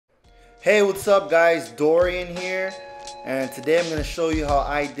Hey, what's up guys? Dorian here, and today I'm going to show you how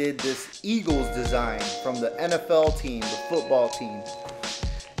I did this Eagles design from the NFL team, the football team.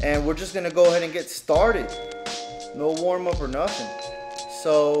 And we're just going to go ahead and get started. No warm up or nothing.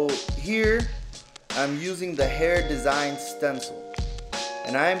 So here I'm using the hair design stencil,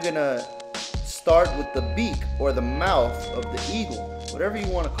 and I'm going to start with the beak or the mouth of the eagle. Whatever you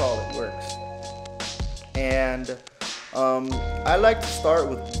want to call it works. And I like to start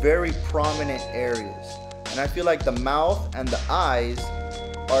with very prominent areas, and I feel like the mouth and the eyes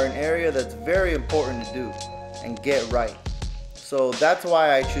are an area that's very important to do and get right. So that's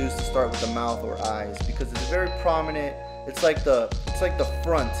why I choose to start with the mouth or eyes, because it's very prominent. It's like the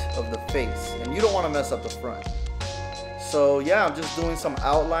front of the face, and you don't want to mess up the front. So yeah, I'm just doing some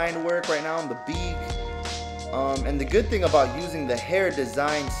outline work right now on the beak. And the good thing about using the hair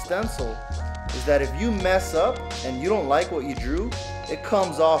design stencil is that if you mess up and you don't like what you drew, it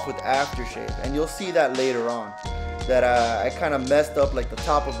comes off with aftershave, and you'll see that later on, that I kind of messed up like the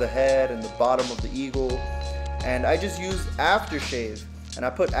top of the head and the bottom of the eagle, and I just used aftershave, and I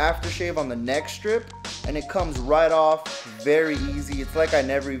put aftershave on the neck strip, and it comes right off very easy. It's like I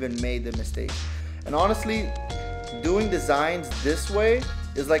never even made the mistake. And honestly, doing designs this way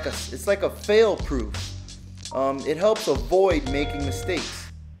is like it's like a fail proof. It helps avoid making mistakes.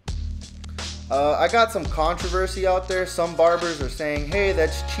 I got some controversy out there. Some barbers are saying, hey,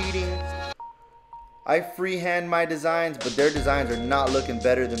 that's cheating. I freehand my designs, but their designs are not looking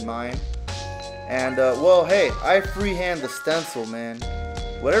better than mine. And well, hey, I freehand the stencil, man.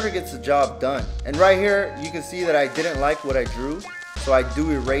 Whatever gets the job done. And right here, you can see that I didn't like what I drew, so I do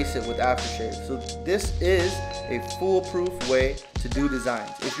erase it with aftershave. So this is a foolproof way to do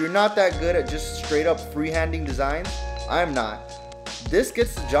designs. If you're not that good at just straight up freehanding designs, I'm not. This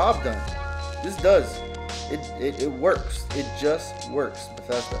gets the job done. This does. It works. It just works,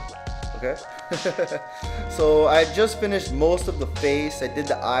 Bethesda. Okay? So I just finished most of the face. I did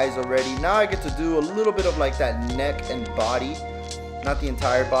the eyes already. Now I get to do a little bit of like that neck and body. Not the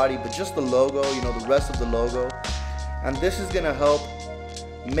entire body, but just the logo, you know, the rest of the logo. And this is gonna help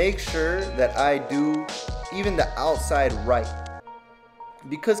make sure that I do even the outside right.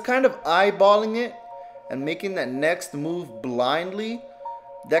 Because kind of eyeballing it and making that next move blindly,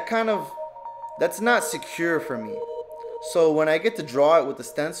 that's not secure for me. So when I get to draw it with the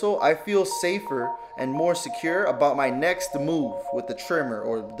stencil, I feel safer and more secure about my next move with the trimmer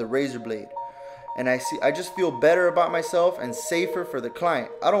or the razor blade. And I just feel better about myself and safer for the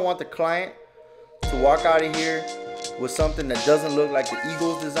client. I don't want the client to walk out of here with something that doesn't look like the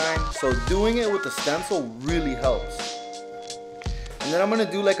Eagles design. So doing it with the stencil really helps. And then I'm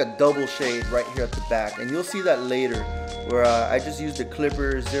gonna do like a double shade right here at the back, and you'll see that later, where I just used the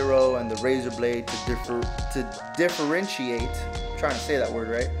clipper zero and the razor blade to differentiate. I'm trying to say that word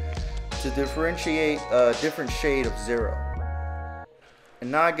right. To differentiate a different shade of zero.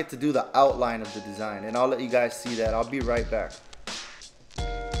 And now I get to do the outline of the design, and I'll let you guys see that. I'll be right back.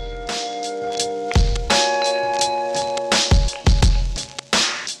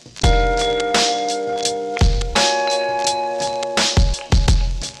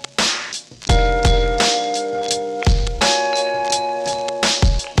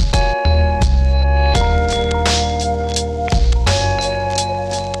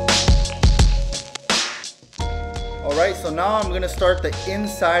 Alright, so now I'm going to start the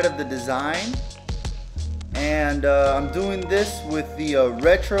inside of the design, and I'm doing this with the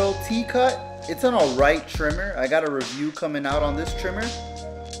Retro T-Cut. It's an alright trimmer. I got a review coming out on this trimmer.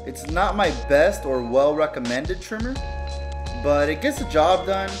 It's not my best or well recommended trimmer, but it gets the job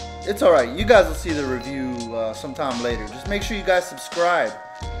done. It's alright. You guys will see the review sometime later. Just make sure you guys subscribe,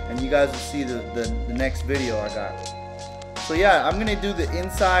 and you guys will see the next video I got. So yeah, I'm gonna do the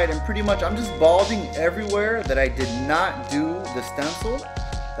inside, and pretty much I'm just balding everywhere that I did not do the stencil.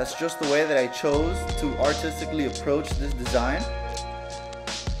 That's just the way that I chose to artistically approach this design.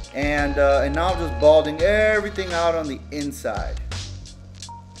 And now I'm just balding everything out on the inside.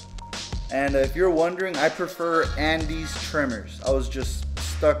 And if you're wondering, I prefer Andy's trimmers. I was just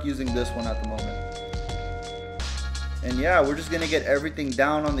stuck using this one at the moment. And yeah, we're just gonna get everything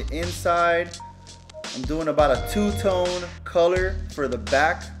down on the inside. I'm doing about a two-tone color for the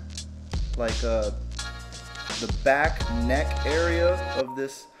back, like the back neck area of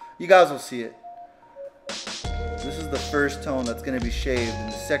this. You guys will see it. This is the first tone that's going to be shaved,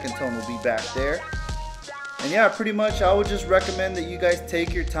 and the second tone will be back there. And yeah, pretty much I would just recommend that you guys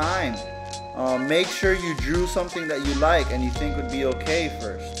take your time. Make sure you drew something that you like and you think would be okay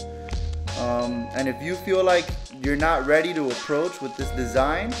first. And if you feel like you're not ready to approach with this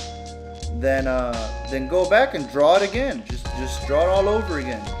design, then go back and draw it again. Just draw it all over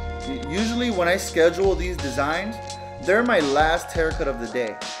again. Usually when I schedule these designs, they're my last haircut of the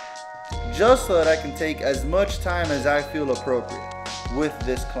day, just so that I can take as much time as I feel appropriate with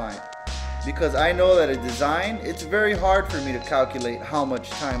this client. Because I know that a design, it's very hard for me to calculate how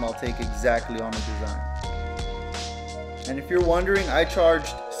much time I'll take exactly on a design. And if you're wondering, I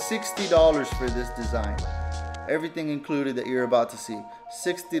charged $60 for this design. Everything included that you're about to see.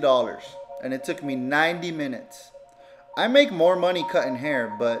 $60. And it took me 90 minutes. I make more money cutting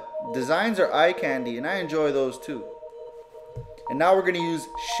hair, but designs are eye candy and I enjoy those too. And now we're going to use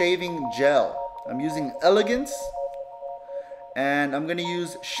shaving gel. I'm using Elegance. And I'm going to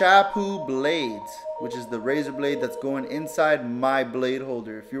use Shampoo Blades, which is the razor blade that's going inside my blade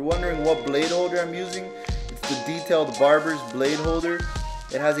holder. If you're wondering what blade holder I'm using, it's the Detailed Barber's blade holder.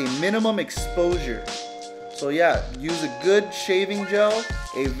 It has a minimum exposure. So yeah, use a good shaving gel,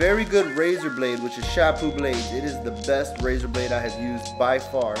 a very good razor blade, which is Shampoo Blades. It is the best razor blade I have used by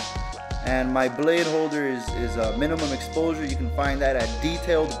far. And my blade holder is a minimum exposure. You can find that at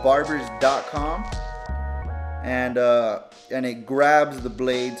detailedbarbers.com. And it grabs the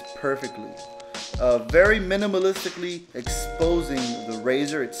blades perfectly. Very minimalistically exposing the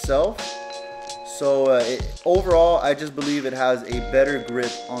razor itself. So overall, I just believe it has a better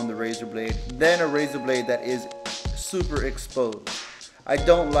grip on the razor blade than a razor blade that is super exposed. I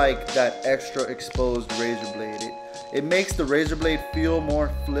don't like that extra exposed razor blade. It makes the razor blade feel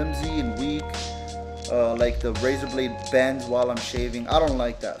more flimsy and weak. Like the razor blade bends while I'm shaving. I don't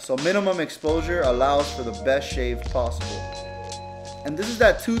like that. So minimum exposure allows for the best shave possible. And this is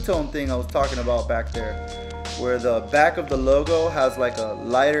that two-tone thing I was talking about back there, where the back of the logo has like a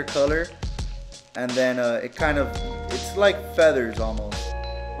lighter color, and then it's like feathers almost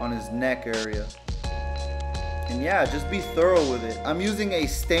on his neck area. And yeah, just be thorough with it. I'm using a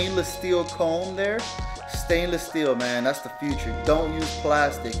stainless steel comb there. Stainless steel, man, that's the future. Don't use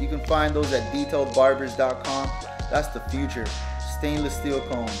plastic. You can find those at detailedbarbers.com. That's the future. Stainless steel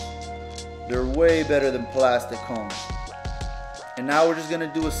combs. They're way better than plastic combs. And now we're just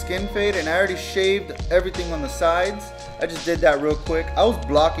gonna do a skin fade, and I already shaved everything on the sides. I just did that real quick. I was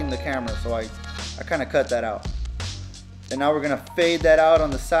blocking the camera, so I kind of cut that out. And now we're gonna fade that out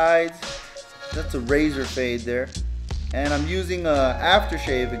on the sides. That's a razor fade there. And I'm using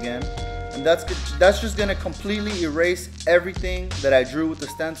aftershave again. And that's just gonna completely erase everything that I drew with the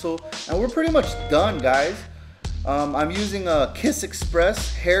stencil. And we're pretty much done, guys. I'm using a Kiss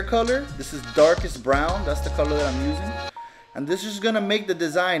Express hair color. This is darkest brown. That's the color that I'm using. And this is gonna make the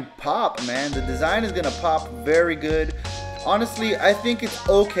design pop, man. The design is gonna pop very good. Honestly, I think it's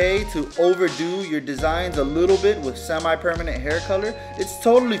okay to overdo your designs a little bit with semi-permanent hair color. It's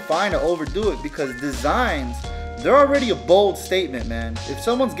totally fine to overdo it, because designs, they're already a bold statement, man. If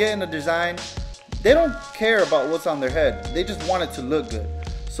someone's getting a design, they don't care about what's on their head. They just want it to look good.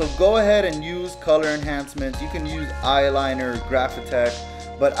 So go ahead and use color enhancements. You can use eyeliner, Graphitech,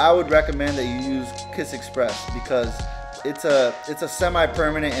 but I would recommend that you use Kiss Express, because it's a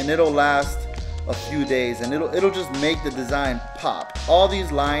semi-permanent and it'll last a few days, and it'll just make the design pop. All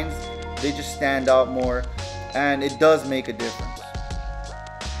these lines, they just stand out more, and it does make a difference.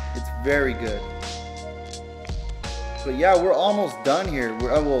 It's very good. But yeah, we're almost done here.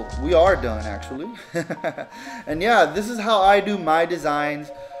 We are done actually. And yeah, this is how I do my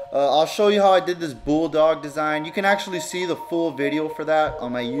designs. I'll show you how I did this bulldog design. You can actually see the full video for that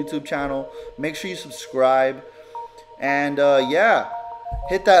on my YouTube channel. Make sure you subscribe. And yeah,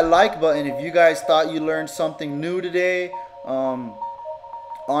 hit that like button if you guys thought you learned something new today.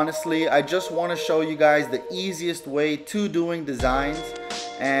 Honestly, I just want to show you guys the easiest way to doing designs.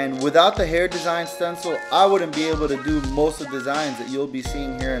 And without the hair design stencil, I wouldn't be able to do most of the designs that you'll be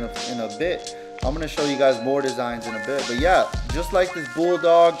seeing here in a bit. I'm going to show you guys more designs in a bit. But yeah, just like this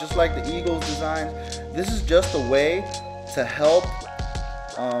bulldog, just like the Eagles design, this is just a way to help,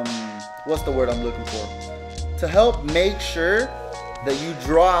 what's the word I'm looking for? To help make sure that you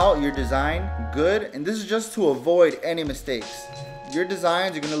draw out your design good. And this is just to avoid any mistakes. Your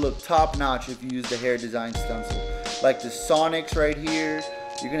designs are going to look top notch if you use the hair design stencil. Like the Sonics right here.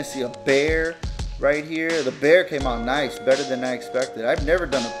 You're going to see a bear right here. The bear came out nice, better than I expected. I've never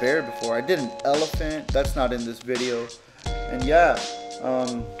done a bear before. I did an elephant. That's not in this video. And yeah,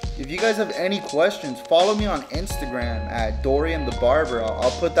 if you guys have any questions, follow me on Instagram at Dorian the Barber. I'll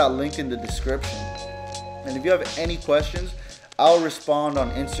put that link in the description. And if you have any questions, I'll respond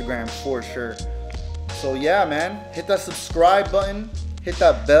on Instagram for sure. So yeah, man, hit that subscribe button, hit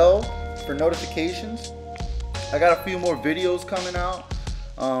that bell for notifications. I got a few more videos coming out.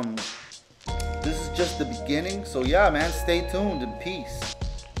 This is just the beginning. So yeah, man, stay tuned and peace.